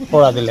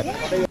পোড়া দিলে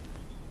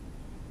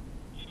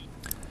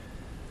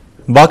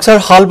বাক্সাৰ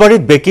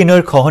হালবাৰীত বেকি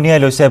নৈৰ খহনীয়াই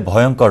লৈছে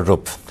ভয়ংকৰ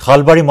ৰূপ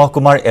হালবাৰী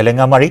মহকুমাৰ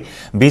এলেঙামাৰী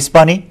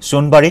বিছপানী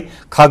সোণবাৰী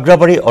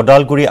খাগ্ৰাবাৰী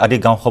অডালগুৰি আদি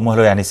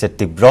গাঁওসমূহলৈ আনিছে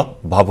তীব্ৰ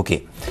ভাবুকি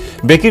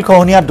বেকিৰ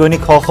খহনীয়াত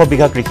দৈনিক শ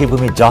বিঘা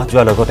কৃষিভূমি জাহ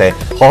যোৱাৰ লগতে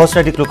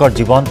সহস্ৰাধিক লোকৰ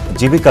জীৱন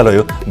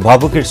জীৱিকালৈও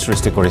ভাবুকিৰ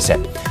সৃষ্টি কৰিছে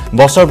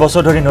বছৰ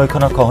বছৰ ধৰি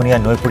নৈখনৰ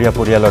খহনীয়াই নৈপৰীয়া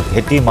পৰিয়ালৰ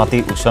ভেটি মাটি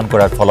উচ্ছন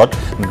কৰাৰ ফলত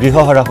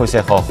গৃহহাৰা হৈছে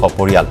শ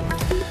পৰিয়াল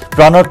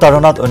প্ৰাণৰ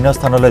তাৰণাত অন্য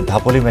স্থানলৈ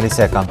ধাপলি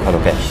মেলিছে একাংশ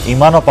লোকে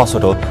ইমানৰ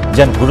পাছতো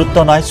যেন গুৰুত্ব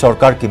নাই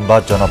চৰকাৰ কিংবা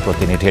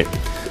জনপ্ৰতিনিধিৰ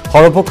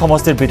সৰভোগ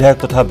সমষ্টিৰ বিধায়ক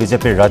তথা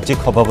বিজেপিৰ ৰাজ্যিক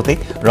সভাপতি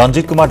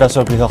ৰঞ্জিত কুমাৰ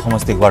দাসৰ গৃহ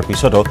সমষ্টি হোৱাৰ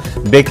পিছতো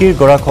বেকিৰ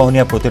গৰা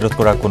খহনীয়া প্ৰতিৰোধ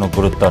কৰাৰ কোনো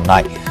গুৰুত্ব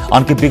নাই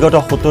আনকি বিগত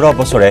 17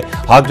 বছৰে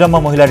হাগ্ৰামা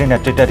মহিলাৰ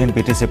নেতৃত্বাধীন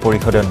বিটিচি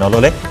পৰিষদে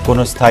নললে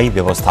কোনো স্থায়ী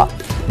ব্যৱস্থা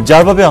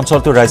যাৰ বাবে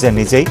অঞ্চলটোৰ ৰাইজে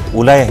নিজেই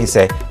ওলাই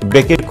আহিছে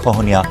বেকিৰ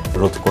খহনীয়া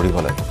ৰোধ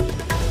কৰিবলৈ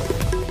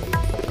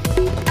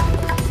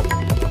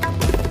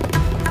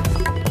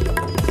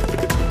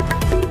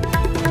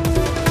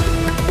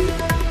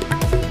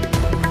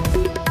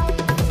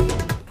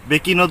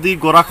বেকি নদী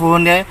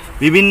গৰাখহনীয়াই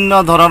বিভিন্ন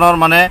ধৰণৰ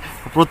মানে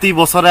প্ৰতি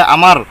বছৰে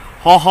আমাৰ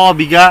শ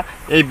বিঘা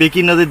এই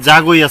বেকি নদীত যা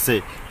গৈ আছে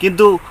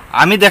কিন্তু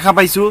আমি দেখা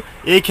পাইছো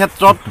এই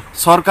ক্ষেত্ৰত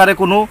চৰকাৰে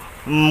কোনো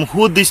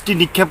সুদৃষ্টি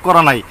নিক্ষেপ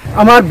কৰা নাই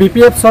আমাৰ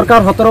বিপিএফ চৰকাৰ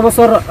 17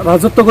 বছৰ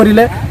ৰাজত্ব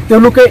কৰিলে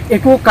তেওঁলোকে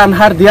একো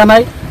কানহাৰ দিয়া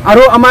নাই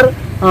আৰু আমাৰ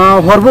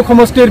সৰভোগ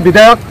সমষ্টিৰ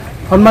বিধায়ক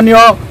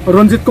সন্মানীয়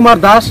ৰঞ্জিত কুমাৰ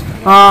দাস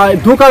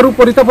দুখ আৰু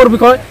পৰিতাপৰ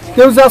বিষয়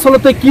তেওঁ যে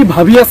আচলতে কি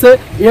ভাবি আছে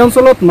এই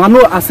অঞ্চলত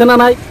মানুহ আছে না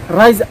নাই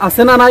ৰাইজ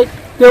আছে না নাই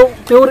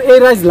তেওঁৰ এই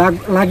ৰাইজ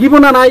লাগিব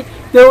না নাই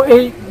তেওঁ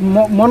এই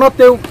মনত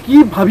তেওঁ কি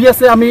ভাবি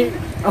আছে আমি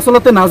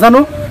আসলতে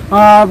নাজানো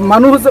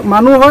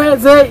মানুহ হয়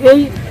যে এই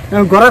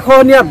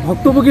গৰাখহনীয়াত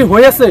ভুক্তভোগী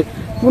হৈ আছে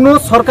কোনো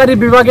সৰকাৰি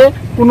বিভাগে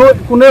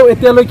কোনেও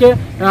এতিয়ালৈকে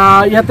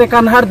ইয়াতে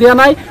কানহাৰ দিয়া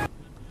নাই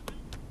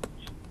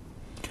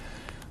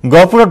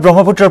গহপুৰত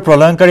ব্ৰহ্মপুত্ৰৰ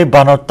প্ৰলয়ংকাৰী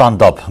বানৰ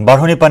তাণ্ডৱ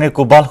বাঢ়নী পানীৰ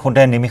কুবাল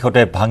খুন্দে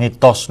নিমিষতে ভাঙি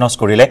তছনছ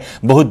কৰিলে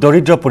বহু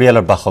দৰিদ্ৰ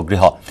পৰিয়ালৰ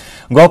বাসগৃহ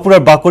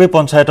গহপুৰৰ বাকুৰি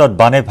পঞ্চায়তত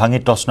বানে ভাঙি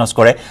তছনছ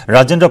কৰে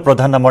ৰাজেন্দ্ৰ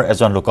প্ৰধান নামৰ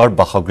এজন লোকৰ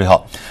বাসগৃহ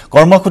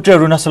কৰ্মসূত্ৰে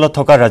অৰুণাচলত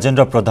থকা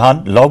ৰাজেন্দ্ৰ প্ৰধান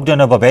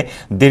লকডাউনৰ বাবে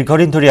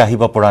দীৰ্ঘদিন ধৰি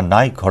আহিব পৰা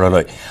নাই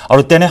ঘৰলৈ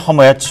আৰু তেনে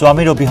সময়ত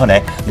স্বামীৰ অবিহনে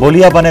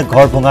বলিয়া বানে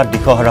ঘৰ ভঙাত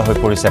দিশহাৰা হৈ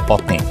পৰিছে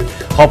পত্নী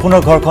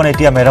সপোনৰ ঘৰখন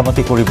এতিয়া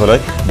মেৰামতি কৰিবলৈ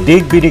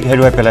দিগ বিদিক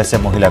হেৰুৱাই পেলাইছে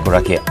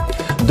মহিলাগৰাকীয়ে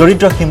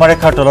দৰিদ্ৰ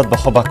সীমাৰেখাৰ তলত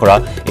বসবাস কৰা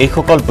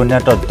এইসকল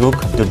বন্যাত দুখ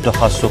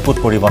দুৰ্দশা চকুত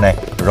পৰিবনে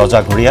ৰজা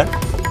ঘৰিয়াৰ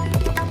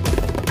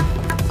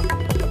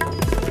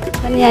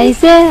পানী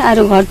আহিছে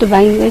আৰু ঘৰটো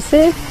ভাঙি গৈছে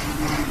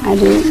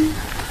আৰু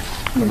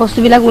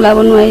বস্তুবিলাক ওলাব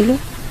নোৱাৰিলোঁ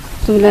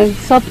বস্তুবিলাক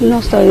চব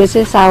নষ্ট হৈ গৈছে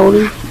চাউল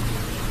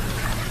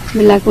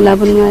বিলাক ওলাব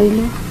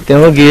নোৱাৰিলোঁ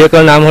তেওঁৰ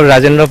গিৰিয়েকৰ নাম হ'ল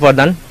ৰাজেন্দ্ৰ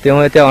প্ৰধান তেওঁ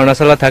এতিয়া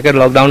অৰুণাচলত থাকে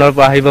লকডাউনৰ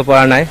পৰা আহিব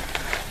পৰা নাই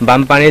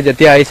বানপানী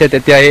যেতিয়া আহিছে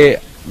তেতিয়া এই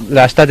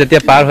ৰাস্তা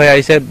যেতিয়া পাৰ হৈ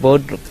আহিছে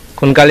বহুত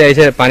সোনকালে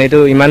আহিছে পানীটো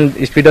ইমান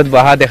স্পীডত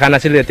বহা দেখা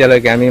নাছিলোঁ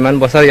এতিয়ালৈকে আমি ইমান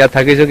বছৰ ইয়াত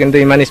থাকিছোঁ কিন্তু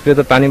ইমান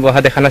স্পীডত পানী বহা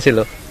দেখা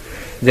নাছিলোঁ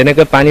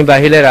যেনেকৈ পানী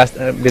বাঢ়িলে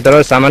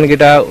ভিতৰৰ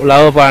সামানকেইটা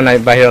ওলাব পৰা নাই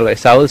বাহিৰলৈ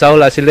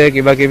চাউল আছিলে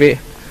কিবা কিবি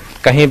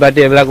কাঁহী বাতি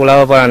এইবিলাক ওলাব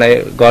পৰা নাই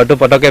ঘৰটো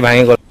পটকে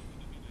ভাঙি গ'ল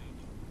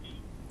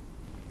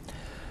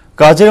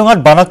কাজিৰঙাত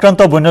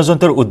বানাক্ৰান্ত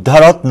বন্যজন্তুৰ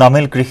উদ্ধাৰত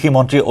নামিল কৃষি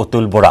মন্ত্ৰী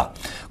অতুল বৰা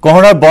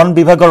কহৰাৰ বন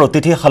বিভাগৰ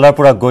অতিথিশালাৰ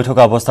পৰা গৈ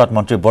থকা অৱস্থাত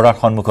মন্ত্ৰী বৰাৰ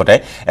সন্মুখতে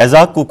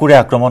এজাক কুকুৰে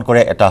আক্ৰমণ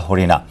কৰে এটা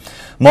হৰিণা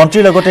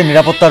মন্ত্ৰীৰ লগতে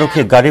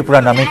নিৰাপত্তাৰক্ষী গাড়ীৰ পৰা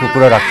নামি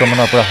কুকুৰৰ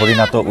আক্ৰমণৰ পৰা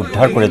হৰিণাটো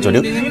উদ্ধাৰ কৰে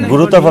যদিও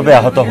গুৰুতৰভাৱে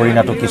আহত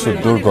হৰিণাটো কিছু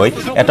দূৰ গৈ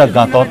এটা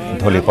গাঁতত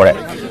ঢলি পৰে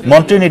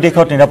মন্ত্ৰীৰ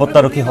নিৰ্দেশত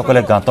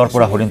নিৰাপত্তাৰক্ষীসকলে গাঁতৰ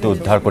পৰা হৰিণটো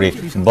উদ্ধাৰ কৰি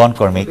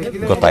বনকৰ্মীক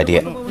গতাই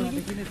দিয়ে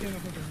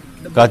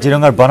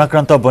কাজিৰঙাৰ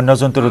বানাক্ৰান্ত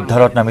বন্যজন্তুৰ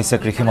উদ্ধাৰত নামিছে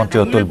কৃষিমন্ত্ৰী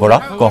অতুল বৰা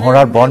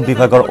কহৰাৰ বন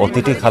বিভাগৰ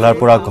অতিথিশালাৰ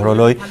পৰা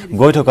ঘৰলৈ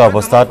গৈ থকা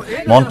অৱস্থাত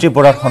মন্ত্ৰী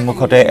বৰাৰ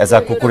সন্মুখতে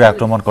এজাক কুকুৰে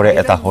আক্ৰমণ কৰে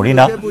এটা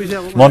হৰিণা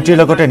মন্ত্ৰীৰ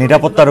লগতে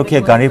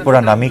নিৰাপত্তাৰক্ষীয়ে গাড়ীৰ পৰা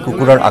নামি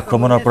কুকুৰৰ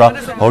আক্ৰমণৰ পৰা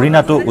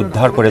হৰিণাটো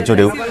উদ্ধাৰ কৰে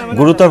যদিও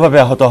গুৰুতৰভাৱে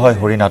আহত হয়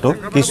হৰিণাটো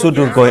কিছু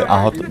দূৰ গৈ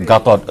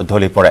গাঁতত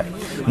ঢলি পৰে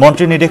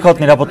মন্ত্ৰীৰ নিৰ্দেশত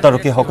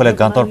নিৰাপত্তাৰক্ষীসকলে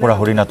গাঁতৰ পৰা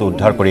হৰিণাটো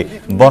উদ্ধাৰ কৰি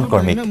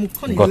বনকৰ্মীক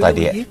গতাই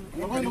দিয়ে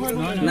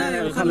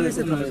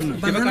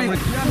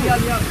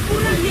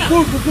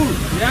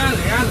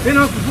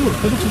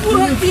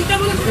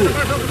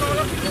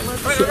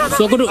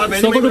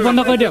চকুটো বন্ধ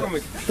কৰি দিয়ক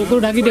চকুটো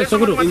ঢাকি দিয়ক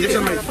চকুটো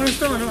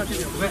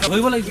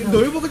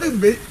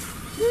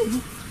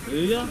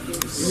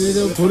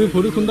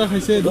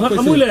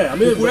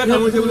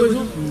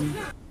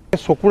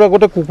চকুৰ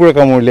আগতে কুকুৰে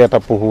কামুৰিলে এটা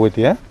পহু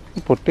এতিয়া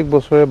প্ৰত্যেক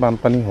বছৰে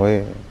বানপানী হয়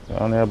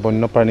কাৰণ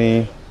বন্যপ্ৰাণী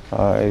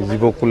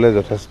জীৱকুলে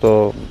যথেষ্ট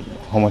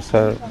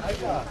সমস্যাৰ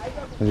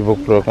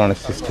জীৱকুলৰ কাৰণে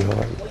সৃষ্টি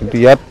হয় কিন্তু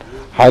ইয়াত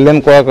হাইলেণ্ড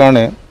কৰাৰ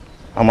কাৰণে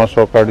আমাৰ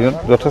চৰকাৰ দিনত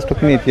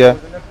যথেষ্টখিনি এতিয়া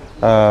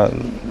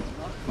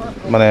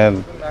মানে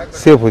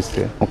সেভ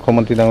হৈছে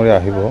মুখ্যমন্ত্ৰী ডাঙৰীয়া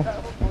আহিব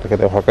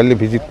তেখেতে অহাকালি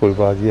ভিজিট কৰিব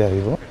আজি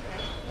আহিব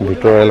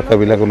ভিতৰৰ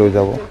এলেকাবিলাকলৈ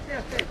যাব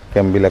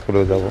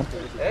কেম্পবিলাকলৈ যাব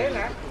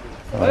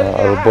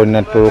আৰু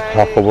বন্যাটোৰ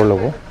খা খবৰ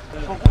ল'ব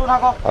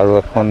আৰু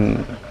এখন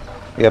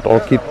ইয়াত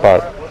অৰ্কিড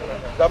পাৰ্ক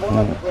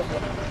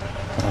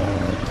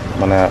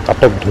মানে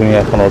আটক ধুনীয়া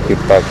এখন অৰ্কিড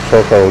পাৰ্ক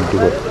চৰকাৰৰ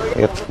উদ্যোগত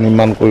ইয়াত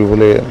নিৰ্মাণ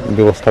কৰিবলৈ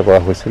ব্যৱস্থা কৰা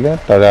হৈছিলে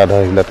তাৰে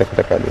আধাৰশিলা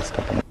তেখেতে কাইলৈ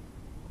স্থাপন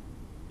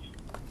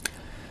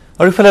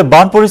আৰু ইফালে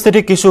বান পৰিস্থিতি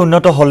কিছু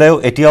উন্নত হলেও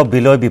এতিয়াও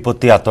বিলয়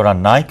বিপত্তি আঁতৰা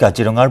নাই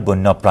কাজিৰঙাৰ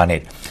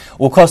বন্যপ্ৰাণীৰ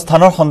ওখ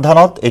স্থানৰ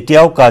সন্ধানত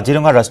এতিয়াও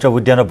কাজিৰঙা ৰাষ্ট্ৰীয়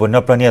উদ্যানৰ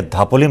বন্যপ্ৰাণীয়ে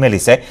ঢাপলি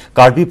মেলিছে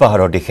কাৰ্বি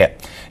পাহাৰৰ দিশে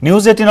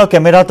নিউজ 18ৰ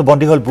কেমেৰাত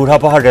বন্দী হল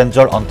বুঢ়াপাহাৰ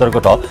ৰেঞ্জৰ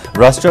অন্তৰ্গত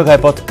ৰাষ্ট্ৰীয়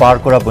ঘাইপথ পাৰ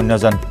কৰা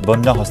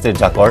বন্য হস্তীৰ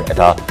জাকৰ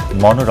এটা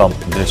মনোৰম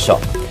দৃশ্য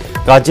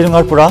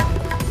কাজিৰঙাৰ পৰা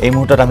এই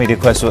মুহূৰ্তত আমি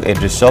দেখুৱাইছো এই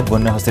দৃশ্য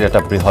বন্য হস্তীৰ এটা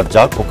বৃহৎ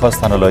জাক ওখ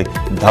স্থানলৈ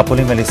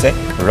ঢাপলি মেলিছে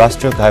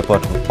ৰাষ্ট্ৰীয়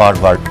ঘাইপথ পাৰ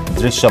হোৱাৰ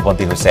দৃশ্য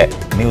বন্দী হৈছে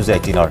নিউজ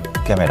 18ৰ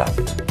কেমেৰাত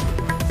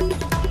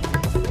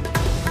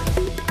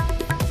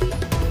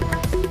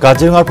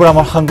কাজিৰঙাৰ পৰা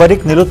আমাৰ সাংবাদিক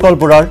নীলোৎপল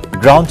বৰাৰ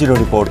গ্ৰাউণ্ড জিৰ'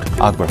 ৰিপৰ্ট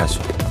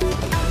আগবঢ়াইছো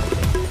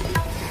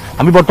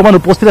আমি বৰ্তমান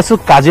উপস্থিত আছো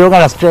কাজিৰঙা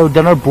ৰাষ্ট্ৰীয়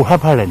উদ্যানৰ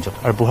বুঢ়াপাহাৰ ৰেঞ্জত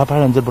আৰু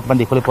বুঢ়াপাহাৰ ৰেঞ্জত বৰ্তমান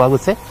দেখিবলৈ পোৱা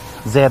গৈছে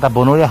যে এটা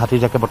বনৰীয়া হাতীৰ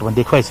জাকে বৰ্তমান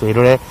দেখুৱাইছো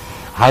এইদৰে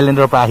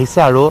হাইলেণ্ডৰ পৰা আহিছে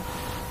আৰু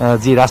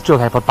যি ৰাষ্ট্ৰীয়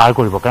ঘাইপথ পাৰ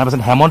কৰিব কাৰণ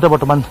হেমন্ত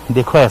বৰ্তমান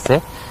দেখুৱাই আছে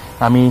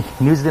আমি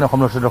নিউজ 18 অসম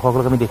নৰ্থ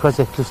দৰ্শকসকলক আমি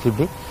দেখুৱাইছো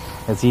এক্সক্লুচিভলি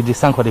যি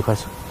দৃশ্যাংশ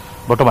দেখুৱাইছো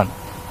বৰ্তমান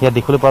ইয়াত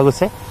দেখিবলৈ পোৱা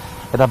গৈছে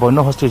এটা বন্য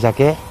হস্তীৰ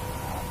জাকে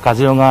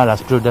কাজিৰঙা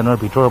ৰাষ্ট্ৰীয় উদ্যানৰ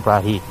ভিতৰৰ পৰা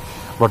আহি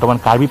বৰ্তমান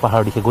কাৰ্বি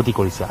পাহাৰৰ দিশে গতি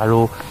কৰিছে আৰু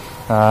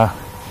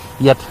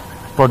ইয়াত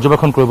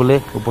পৰ্যবেক্ষণ কৰিবলৈ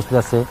উপস্থিত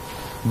আছে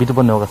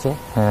বিতুপন নেওগ আছে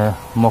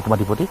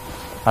মহকুমাধিপতি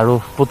আৰু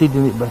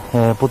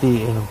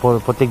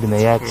প্ৰত্যেক দিনে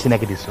ইয়াক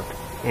চিনাকি দিছোঁ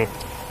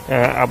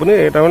আপুনি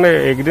তাৰমানে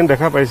এইকেইদিন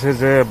দেখা পাইছে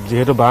যে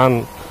যিহেতু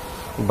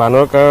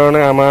বানৰ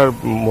কাৰণে আমাৰ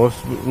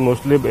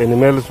মষ্টলি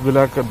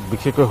এনিমেলছবিলাক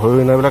বিশেষকৈ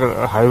হৰিণাবিলাক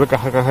হাইৱে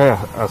কাষে কাষে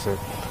আছে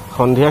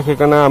সন্ধিয়া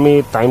সেইকাৰণে আমি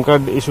টাইম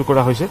কাৰ্ড ইছ্যু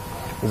কৰা হৈছে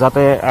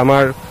যাতে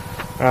আমাৰ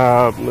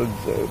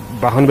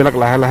বাহনবিলাক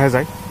লাহে লাহে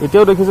যায়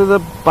এতিয়াও দেখিছে যে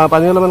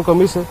পানী অলপমান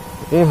কমিছে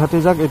এই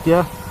হাতীজাক এতিয়া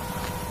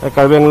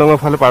কাৰ্বি আংলঙৰ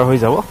ফালে পাৰ হৈ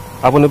যাব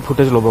আপুনি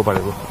ফুটেজ ল'ব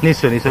পাৰিব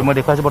নিশ্চয় নিশ্চয় মই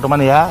দেখুৱাইছোঁ বৰ্তমান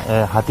এয়া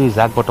হাতীৰ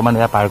জাক বৰ্তমান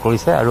এয়া পাৰ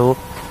কৰিছে আৰু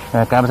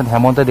কাৰণ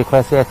হেমন্তই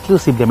দেখুৱাইছে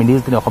এক্সক্লুচিভলি আমি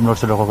নিউজ 18 অসম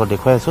নৰ্থ দৰ্শকক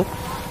দেখুৱাই আছোঁ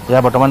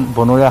এয়া বৰ্তমান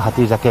বনৰীয়া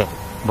হাতীৰ জাকে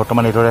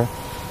বৰ্তমান এইদৰে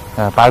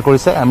পাৰ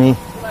কৰিছে আমি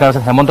কাৰণ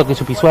হেমন্তক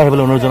কিছু পিছুৱাই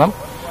আহিবলৈ অনুৰোধ জনাম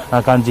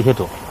কাৰণ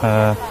যিহেতু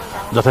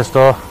যথেষ্ট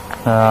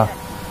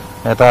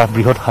এটা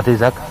বৃহৎ হাতীৰ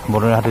জাক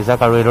বনৰীয়া হাতীৰ জাক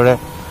আৰু এইদৰে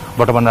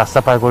বৰ্তমান ৰাস্তা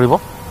পাৰ কৰিব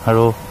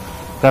আৰু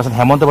তাৰপিছত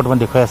হেমন্তই বৰ্তমান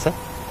দেখুৱাই আছে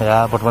এয়া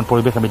বৰ্তমান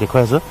পৰিৱেশ আমি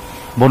দেখুৱাই আছোঁ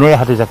বনৰীয়া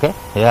হাতীৰ জাকে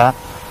এয়া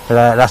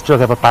ৰাষ্ট্ৰীয়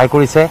ঘাইপথ পাৰ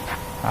কৰিছে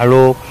আৰু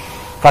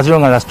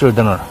কাজিৰঙা ৰাষ্ট্ৰীয়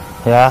উদ্যানৰ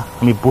এয়া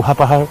আমি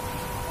বুঢ়াপাহাৰ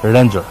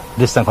ৰেঞ্জৰ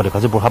দৃশ্যাংশ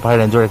দেখুৱাইছোঁ বুঢ়াপাহাৰ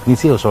ৰেঞ্জৰ এক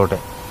নিচেই ওচৰতে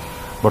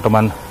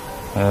বৰ্তমান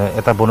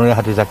এটা বনৰীয়া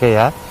হাতীৰ জাকে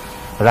এয়া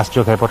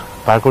ৰাষ্ট্ৰীয় ঘাইপথ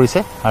পাৰ কৰিছে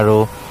আৰু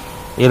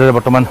এইদৰে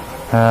বৰ্তমান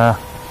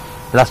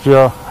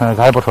ৰাষ্ট্ৰীয়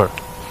ঘাইপথৰ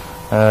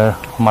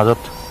মাজত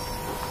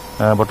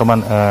বৰ্তমান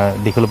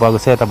দেখিবলৈ পোৱা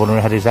গৈছে এটা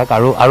বনৰীয়া হাতীৰ জাক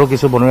আৰু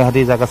কিছু বনৰীয়া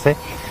হাতীৰ জাক আছে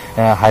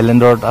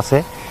হাইলেণ্ডত আছে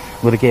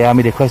গতিকে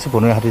আমি দেখুৱাইছোঁ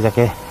বনৰীয়া হাতীৰ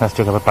জাকে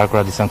ৰাষ্ট্ৰীয় ঘাইপথ পাৰ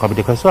কৰা দৃশ্যাংশ আমি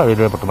দেখুৱাইছোঁ আৰু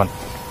এইদৰে বৰ্তমান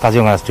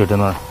কাজিৰঙা ৰাষ্ট্ৰীয়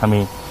উদ্যানৰ আমি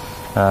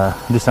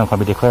দৃশ্যাংশ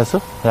আমি দেখুৱাই আছোঁ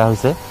এয়া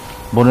হৈছে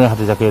বনৰীয়া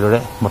হাতীৰ জাকে এইদৰে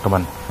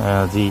বৰ্তমান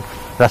যি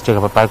ৰাষ্ট্ৰীয়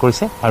ঘাইপথ পাৰ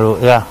কৰিছে আৰু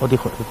এয়া অতি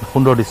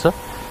সুন্দৰ দৃশ্য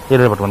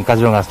এইদৰে বৰ্তমান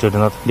কাজিৰঙা ৰাষ্ট্ৰীয়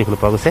উদ্যানত দেখিবলৈ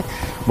পোৱা গৈছে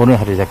বনৰীয়া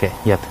হাতীৰ জাকে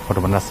ইয়াত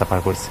বৰ্তমান ৰাস্তা পাৰ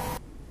কৰিছে